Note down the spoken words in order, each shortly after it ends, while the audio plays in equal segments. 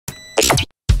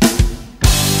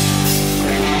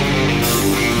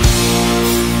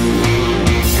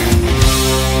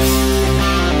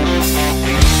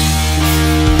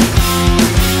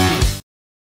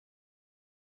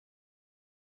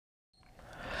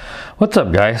What's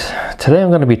up, guys? Today I'm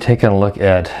going to be taking a look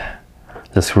at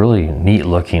this really neat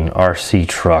looking RC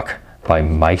truck by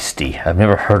Meisty. I've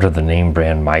never heard of the name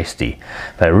brand Meisty,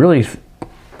 but I really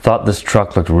thought this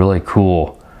truck looked really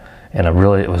cool, and I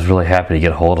was really happy to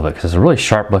get a hold of it because it's a really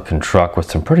sharp looking truck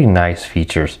with some pretty nice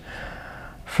features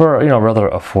for a rather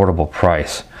affordable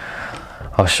price.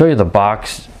 I'll show you the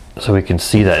box so we can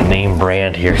see that name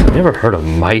brand here. I've never heard of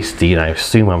Meisty, and I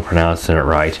assume I'm pronouncing it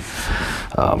right.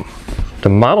 The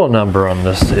model number on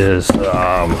this is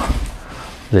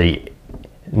the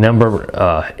number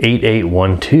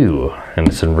 8812, and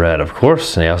it's in red, of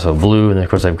course, and they also have blue, and of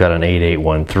course I've got an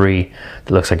 8813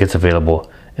 that looks like it's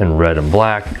available in red and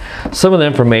black. Some of the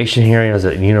information here is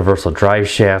that universal drive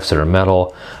shafts that are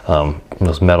metal,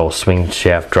 those metal swing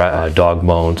shaft dog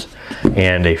bones,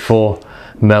 and a full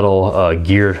metal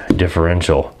gear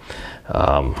differential.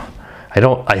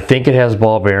 I think it has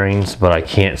ball bearings, but I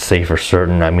can't say for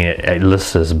certain. I mean, it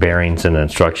lists as bearings in the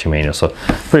instruction manual, so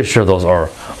I'm pretty sure those are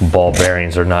ball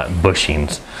bearings, or not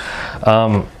bushings.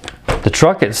 The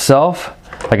truck itself,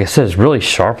 like I said, is a really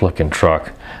sharp looking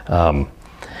truck.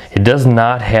 It does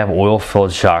not have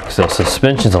oil-filled shocks, so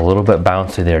suspension's a little bit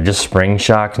bouncy there, just spring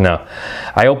shocks. Now,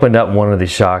 I opened up one of the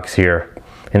shocks here,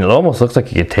 and it almost looks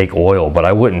like you could take oil, but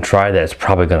I wouldn't try that. It's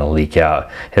probably going to leak out.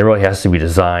 It really has to be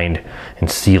designed and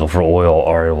sealed for oil,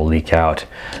 or it will leak out.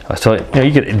 So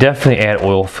you could definitely add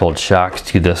oil-filled shocks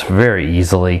to this very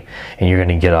easily, and you're going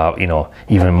to get out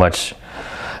even a much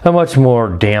more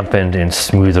dampened and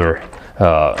smoother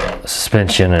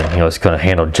suspension, and it's going to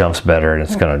handle jumps better, and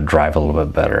it's going to drive a little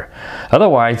bit better.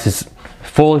 Otherwise, it's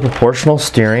fully proportional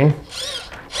steering.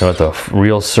 With a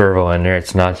real servo in there.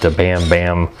 It's not the bam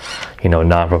bam,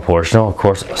 non-proportional. Of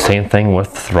course, same thing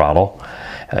with the throttle,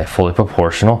 fully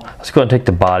proportional. Let's go ahead and take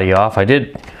the body off.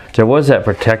 There was that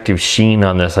protective sheen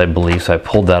on this, I believe, so I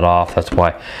pulled that off. That's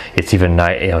why it's even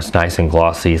nice. It's nice and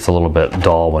glossy. It's a little bit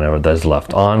dull whenever that's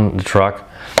left on the truck.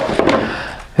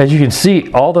 As you can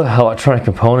see, all the electronic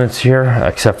components here,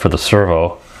 except for the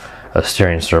servo, a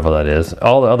steering servo that is,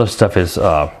 all the other stuff is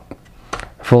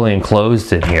fully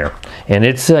enclosed in here, and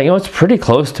it's it's pretty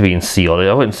close to being sealed.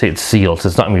 I wouldn't say it's sealed, so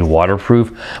it's not going to be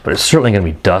waterproof, but it's certainly going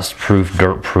to be dust proof,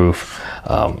 dirt proof.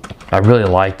 I really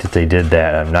like that they did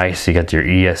that. Nice. You got your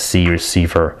ESC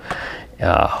receiver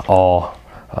all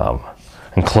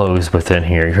enclosed within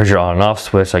here. Here's your on and off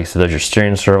switch. Like I said, there's your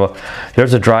steering servo.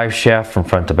 There's a drive shaft from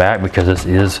front to back because this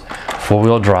is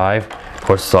four-wheel drive. Of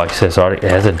course, like I said, it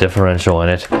has a differential in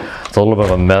it. It's a little bit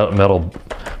of a metal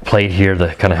plate here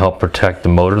to kind of help protect the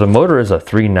motor. The motor is a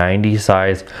 390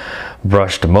 size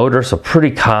brushed motor, so pretty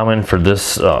common for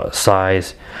this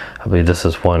size. I believe this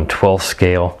is 1/12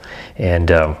 scale,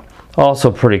 and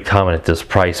also pretty common at this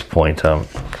price point.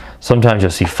 Sometimes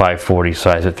you'll see 540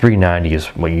 size, but 390 is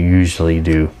what you usually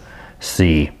do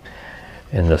see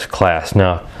in this class.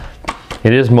 Now,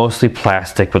 it is mostly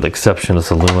plastic with the exception of this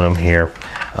aluminum here.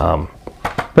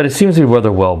 But it seems to be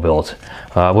rather well built.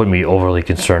 I wouldn't be overly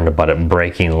concerned about it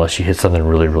breaking unless you hit something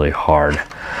really, really hard.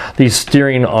 These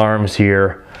steering arms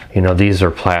here, these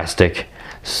are plastic,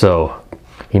 so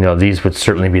these would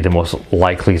certainly be the most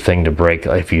likely thing to break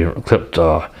if you clipped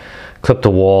the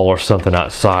wall or something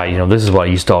outside. This is what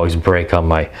I used to always break on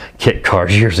my kit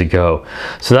cars years ago.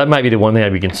 So that might be the one thing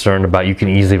I'd be concerned about. You can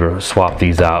easily swap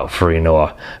these out for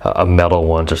a metal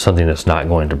ones or something that's not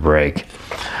going to break.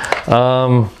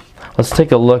 Let's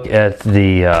take a look at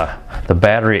the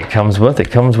battery it comes with. It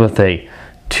comes with a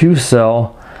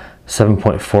 2-cell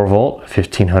 7.4 volt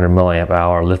 1500 milliamp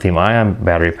hour lithium ion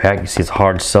battery pack. You see it's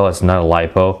hard cell, it's not a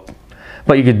LiPo,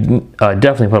 but you could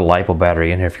definitely put a LiPo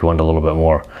battery in here if you wanted a little bit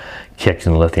more kick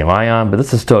than the lithium ion, but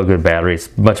this is still a good battery.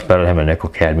 It's much better than having a nickel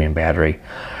cadmium battery.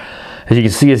 As you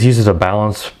can see, it uses a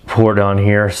balance port on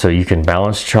here, so you can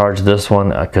balance charge this one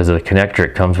because the connector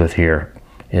it comes with here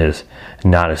is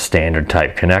not a standard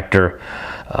type connector.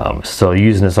 So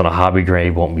using this on a hobby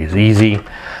grade won't be as easy,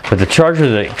 but the charger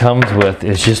that it comes with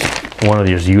is just one of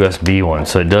these USB ones,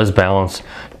 so it does balance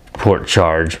port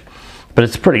charge, but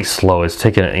it's pretty slow. It's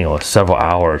taking several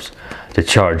hours to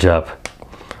charge up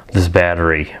this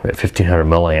battery at 1500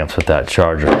 milliamps with that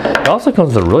charger. It also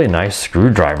comes with a really nice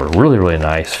screwdriver, really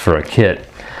nice for a kit,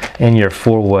 and your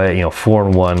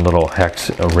 4-in-1 little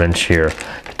hex wrench here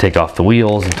to take off the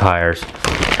wheels and tires,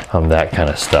 that kind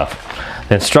of stuff.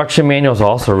 The instruction manual is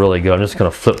also really good. I'm just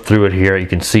going to flip through it here. You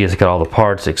can see it's got all the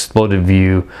parts, exploded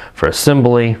view for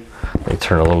assembly. Let me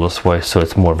turn it a little this way so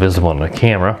it's more visible on the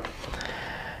camera.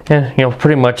 And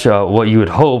pretty much what you would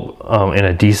hope in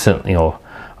a decent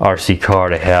RC car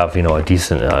to have a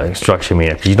decent instruction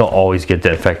manual, because you don't always get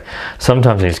that. In fact,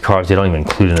 sometimes in these cars they don't even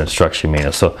include an instruction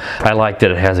manual, so I like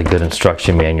that it has a good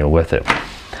instruction manual with it.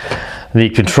 The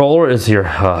controller is your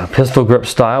pistol grip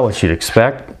style, which you'd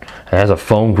expect. It has a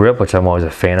foam grip, which I'm always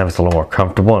a fan of. It's a little more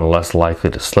comfortable and less likely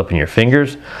to slip in your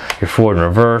fingers. Your forward and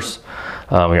reverse,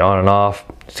 your on and off.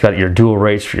 It's got your dual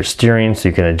rates for your steering, so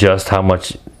you can adjust how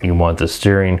much you want the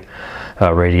steering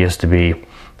radius to be.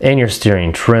 And your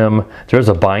steering trim. There's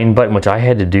a bind button, which I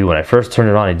had to do when I first turned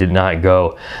it on. It did not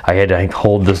go. I had to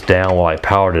hold this down while I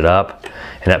powered it up,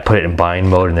 and that put it in bind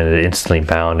mode, and then it instantly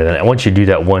bound. And then once you do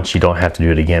that once, you don't have to do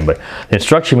it again. But the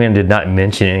instruction manual did not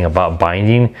mention anything about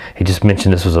binding. He just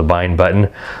mentioned this was a bind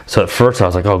button. So at first I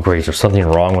was like, oh great, is there something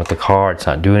wrong with the car? It's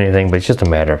not doing anything, but it's just a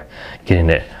matter of getting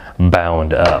it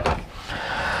bound up.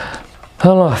 I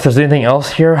don't know if there's anything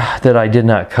else here that I did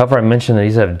not cover. I mentioned that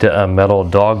these have metal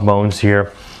dog bones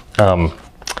here.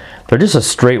 They're just a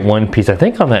straight one piece. I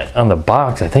think on the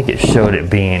box, I think it showed it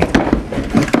being,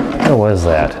 what was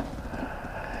that?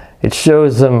 It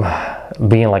shows them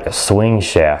being like a swing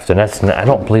shaft, and I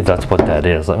don't believe that's what that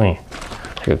is. Let me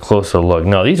take a closer look.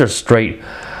 No, these are straight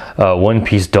one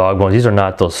piece dog bones. These are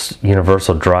not those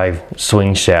universal drive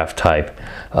swing shaft type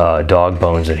dog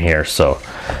bones in here. So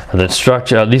the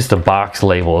structure, at least the box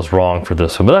label, is wrong for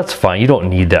this one, but that's fine. You don't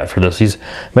need that for this. These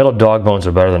metal dog bones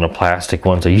are better than the plastic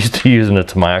ones. I used to use in the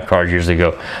Tamiya cars years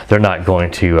ago. They're not going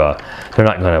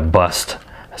to bust.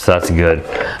 So that's good.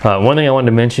 One thing I wanted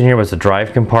to mention here was the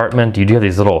drive compartment. You do have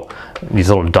these little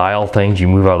dial things. You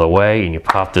move out of the way and you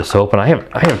pop this open. I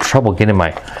have trouble getting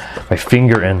my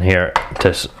finger in here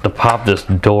to pop this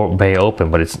door bay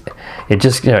open, but it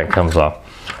just it comes off.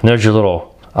 And there's your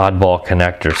little oddball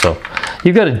connector. So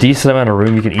you've got a decent amount of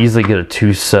room. You can easily get a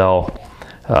 2-cell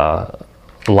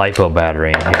LiPo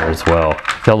battery in here as well.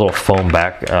 Got a little foam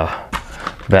back,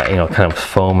 kind of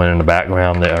foaming in the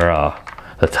background there.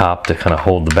 The top to kind of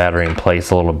hold the battery in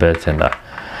place a little bit, and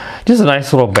just a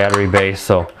nice little battery base.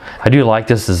 So I do like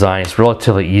this design. It's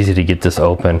relatively easy to get this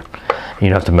open. You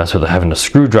don't have to mess with having a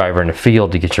screwdriver in the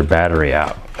field to get your battery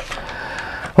out.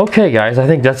 Okay guys, I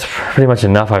think that's pretty much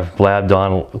enough. I've blabbed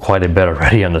on quite a bit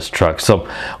already on this truck. So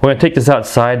we're going to take this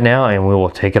outside now and we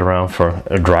will take it around for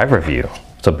a drive review.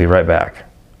 So be right back.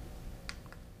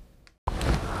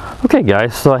 Okay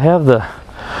guys, so I have the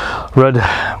red,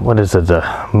 what is it, the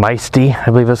Meisty, I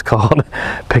believe it's called,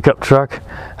 pickup truck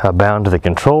bound to the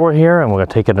controller here, and we're going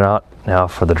to take it out now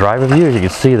for the drive review. As you can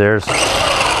see, there's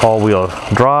all-wheel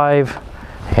drive,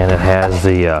 and it has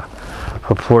the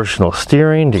proportional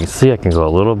steering. You can see I can go a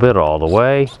little bit all the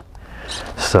way,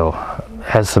 so it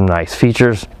has some nice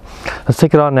features. Let's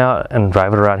take it on now and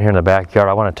drive it around here in the backyard.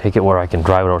 I want to take it where I can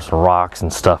drive it over some rocks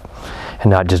and stuff and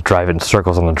not just drive it in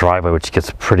circles on the driveway, which gets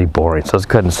pretty boring. So let's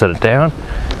go ahead and set it down.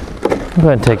 Go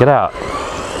ahead and take it out.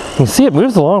 You can see it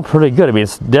moves along pretty good. I mean,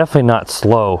 it's definitely not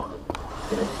slow.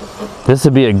 This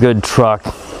would be a good truck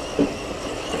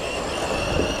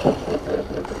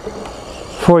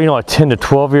for, a 10 to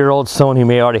 12-year-old, someone who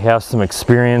may already have some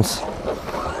experience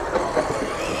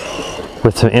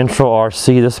with some intro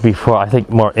RC. This would be for, I think,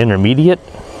 more intermediate,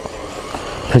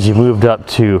 because you moved up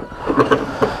to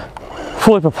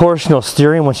fully proportional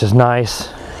steering, which is nice.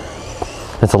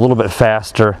 It's a little bit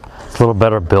faster. It's a little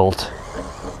better built.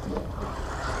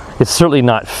 It's certainly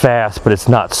not fast, but it's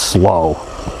not slow.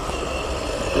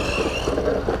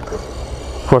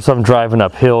 Of course, I'm driving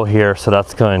uphill here, so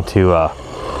that's going to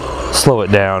slow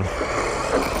it down.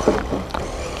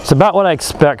 It's about what I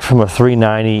expect from a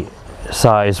 390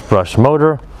 size brush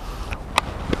motor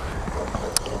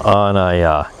on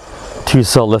a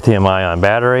 2-cell lithium-ion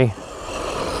battery.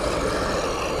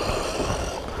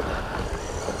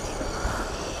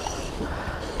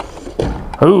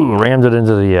 Ooh, rammed it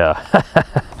into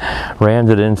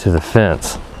the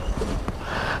fence.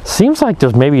 Seems like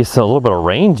there's maybe a little bit of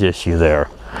range issue there,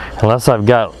 unless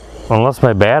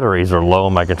my batteries are low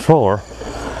on my controller,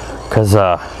 because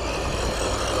I'm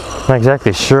not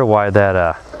exactly sure why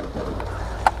that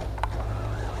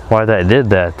did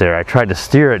that there. I tried to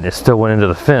steer it and it still went into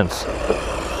the fence.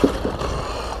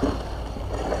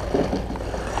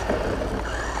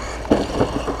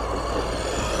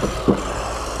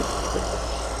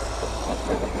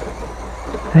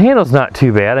 The handle's not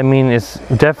too bad. I mean, it's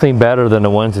definitely better than the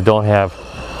ones that don't have,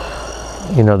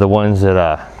 the ones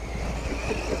that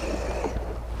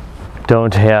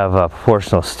don't have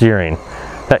proportional steering.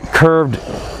 That curved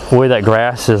way that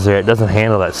grass is there, it doesn't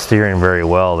handle that steering very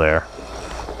well there.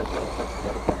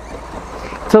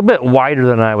 It's a bit wider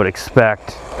than I would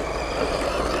expect.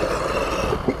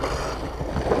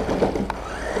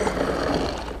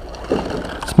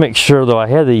 Let's make sure though, I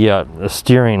had the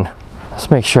steering. Let's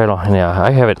make sure I don't. Yeah,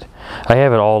 I have it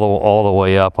all the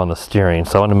way up on the steering,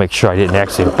 so I want to make sure I didn't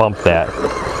actually bump that.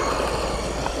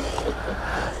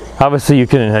 Obviously you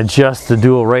can adjust the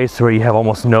dual race where you have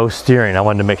almost no steering. I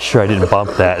wanted to make sure I didn't bump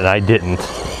that, and I didn't.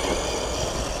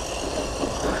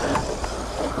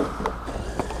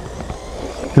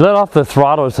 If you let off the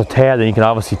throttle just a tad, then you can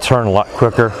obviously turn a lot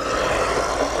quicker.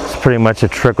 It's pretty much a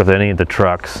trick with any of the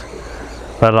trucks.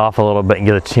 Let it off a little bit and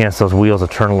get a chance those wheels to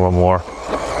turn a little more.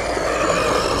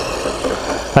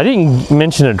 I didn't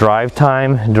mention a drive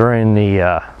time during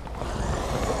the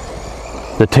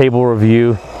table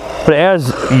review, but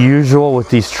as usual with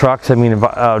these trucks, I mean,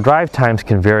 drive times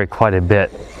can vary quite a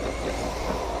bit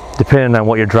depending on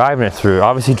what you're driving it through.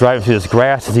 Obviously driving through this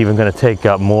grass is even going to take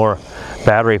up more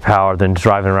battery power than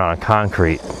driving around on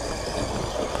concrete.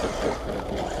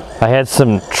 I had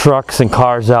some trucks and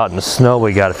cars out in the snow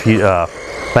we got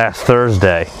last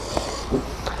Thursday,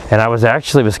 and I was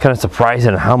kind of surprised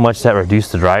at how much that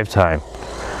reduced the drive time.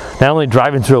 Not only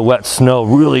driving through a wet snow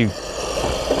really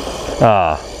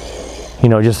you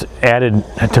know, just added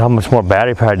to how much more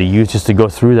battery power to use just to go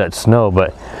through that snow,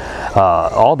 but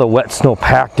all the wet snow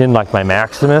packed in like my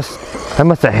Maximus, I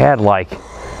must have had like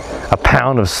a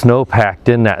pound of snow packed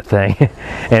in that thing.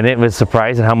 And it was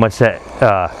surprising how much that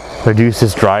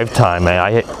reduces drive time.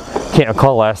 I can't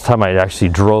recall the last time I actually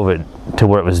drove it to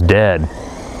where it was dead.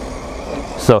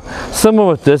 So similar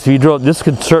with this, if you drove, this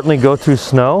could certainly go through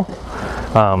snow.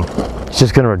 It's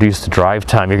just going to reduce the drive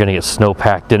time. You're going to get snow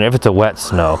packed in if it's a wet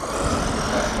snow.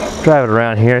 Drive it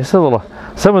around here. It's a little,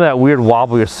 some of that weird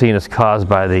wobble you're seeing is caused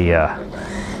by the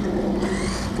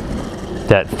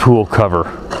that pool cover.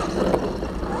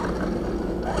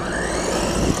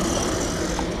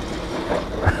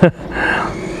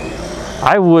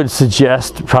 I would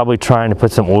suggest probably trying to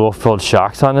put some oil-filled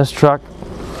shocks on this truck,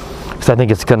 because I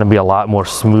think it's going to be a lot more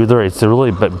smoother. It's really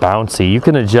a bit bouncy. You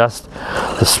can adjust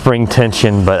the spring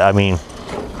tension, but I mean,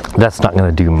 that's not going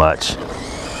to do much,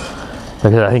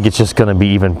 because I think it's just going to be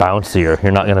even bouncier.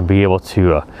 You're not going to be able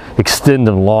to extend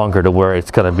them longer to where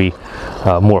it's going to be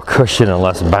more cushion and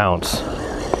less bounce.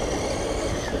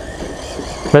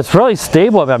 But it's really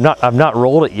stable. I mean, I've not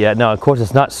rolled it yet. Now, of course,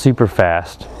 it's not super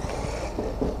fast.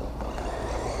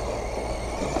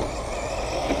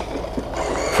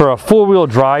 For a four-wheel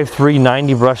drive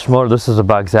 390 brush motor, this is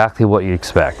about exactly what you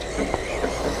expect.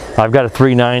 I've got a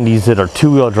 390s that are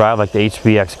two-wheel drive like the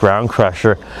HBX Ground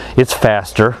Crusher. It's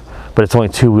faster, but it's only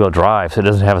two-wheel drive, so it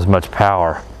doesn't have as much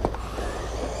power.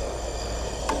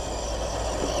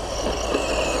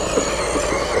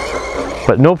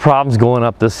 But no problems going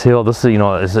up this hill. This is, you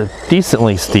know, is a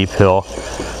decently steep hill,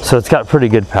 so it's got pretty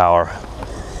good power.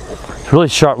 It's a really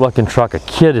sharp-looking truck. A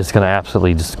kid is going to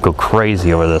absolutely just go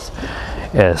crazy over this.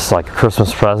 It's like a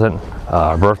Christmas present,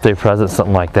 a birthday present,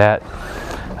 something like that.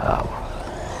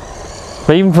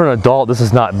 But even for an adult, this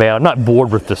is not bad. I'm not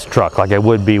bored with this truck like I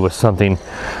would be with something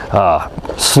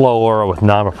slower or with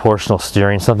non-proportional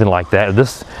steering, something like that.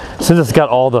 This, since it's got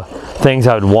all the things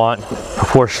I would want,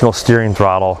 proportional steering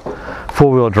throttle,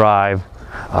 four-wheel drive,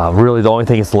 really the only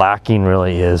thing it's lacking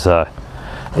really is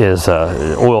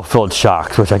oil-filled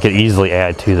shocks, which I could easily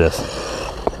add to this.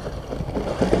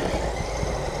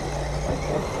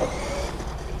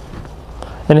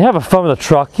 And to have fun with a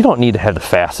truck, you don't need to have the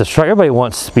fastest truck. Everybody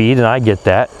wants speed, and I get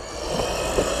that.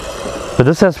 But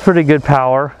this has pretty good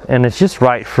power, and it's just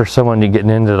right for someone who's getting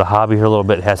into the hobby here a little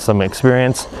bit, has some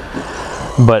experience,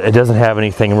 but it doesn't have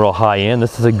anything real high end.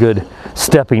 This is a good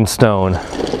stepping stone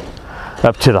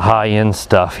up to the high end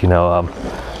stuff, you know.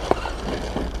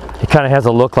 It kind of has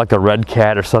a look like a Red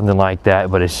Cat or something like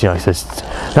that, but it's, you know, it's just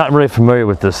not really familiar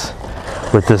with this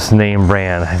name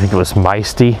brand. I think it was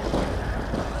Meisty.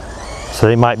 So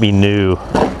they might be new.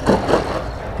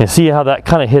 And see how that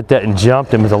kind of hit that and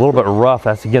jumped and was a little bit rough.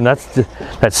 That's again, that's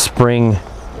that spring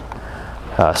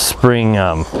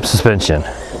suspension.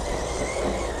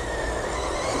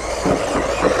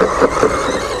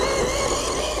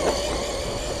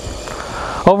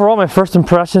 Overall, my first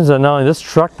impressions on not only this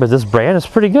truck but this brand is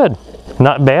pretty good.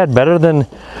 Not bad, better than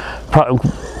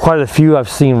quite a few I've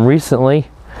seen recently.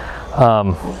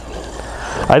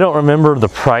 I don't remember the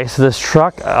price of this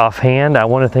truck offhand. I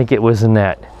want to think it was in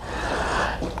that,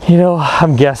 you know,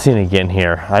 I'm guessing again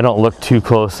here. I don't look too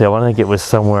closely. I want to think it was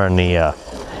somewhere in the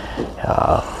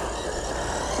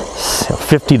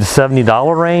 $50 to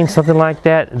 $70 range, something like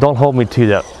that. Don't hold me to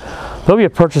that. There'll be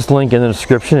a purchase link in the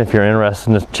description if you're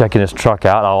interested in checking this truck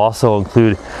out. I'll also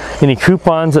include any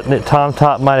coupons that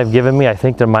TomTop might have given me. I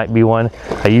think there might be one.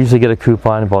 I usually get a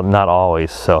coupon, but not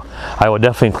always. So I will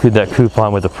definitely include that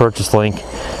coupon with the purchase link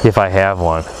if I have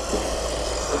one.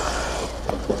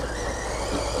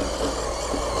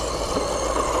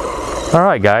 All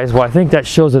right, guys. Well, I think that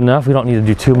shows enough. We don't need to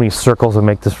do too many circles and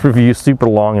make this review super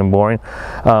long and boring.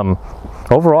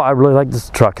 overall, I really like this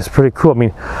truck. It's pretty cool. I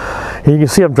mean, you can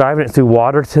see I'm driving it through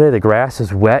water today. The grass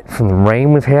is wet from the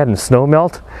rain we've had and snow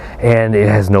melt, and it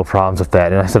has no problems with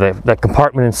that. And I said that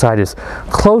compartment inside is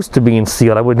close to being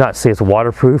sealed. I would not say it's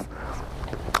waterproof.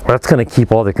 That's going to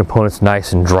keep all the components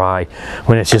nice and dry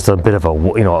when it's just a bit of a,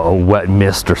 you know, a wet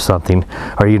mist or something,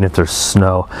 or even if there's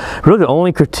snow. Really, the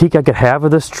only critique I could have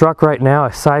of this truck right now,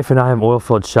 aside from not having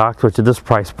oil-filled shocks, which at this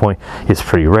price point is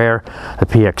pretty rare. The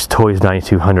PX Toys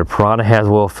 9200 Piranha has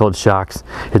oil-filled shocks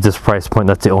at this price point.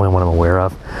 That's the only one I'm aware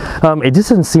of. It just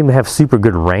doesn't seem to have super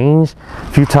good range.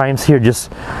 A few times here,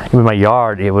 just in my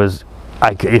yard, it was,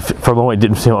 for a moment, it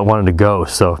didn't seem like I wanted to go.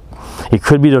 So it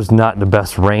could be there's not the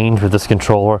best range with this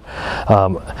controller.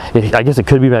 I guess it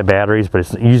could be my batteries, but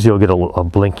it's usually you'll get a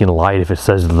blinking light if it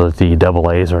says that the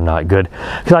AA's are not good.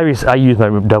 Because I use my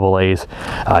AA's,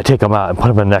 I take them out and put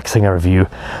them in the next thing I review,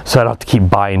 so I don't have to keep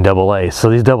buying AA's. So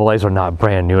these AA's are not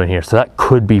brand new in here, so that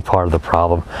could be part of the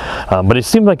problem. But it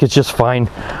seems like it's just fine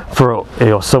for, you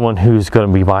know, someone who's going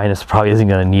to be buying this. Probably isn't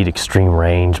going to need extreme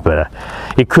range, but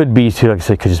it could be too. Like I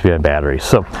said, it could just be my batteries.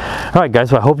 So, all right,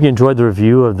 guys. Well, I hope you enjoyed the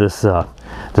review of this. The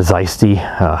Meisty,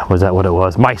 was that what it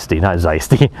was? Meisty, not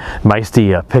Meisty.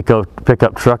 Meisty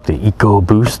pickup truck, the Eco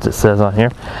Boost, it says on here.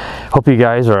 Hope you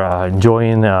guys are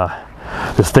enjoying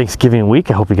this Thanksgiving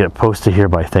week. I hope you get it posted here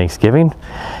by Thanksgiving.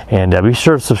 And be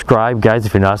sure to subscribe, guys,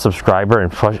 if you're not a subscriber,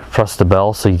 and press the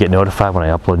bell so you get notified when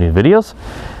I upload new videos.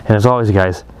 And as always,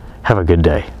 guys, have a good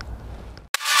day.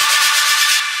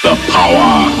 The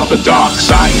power of the dark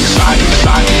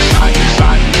side.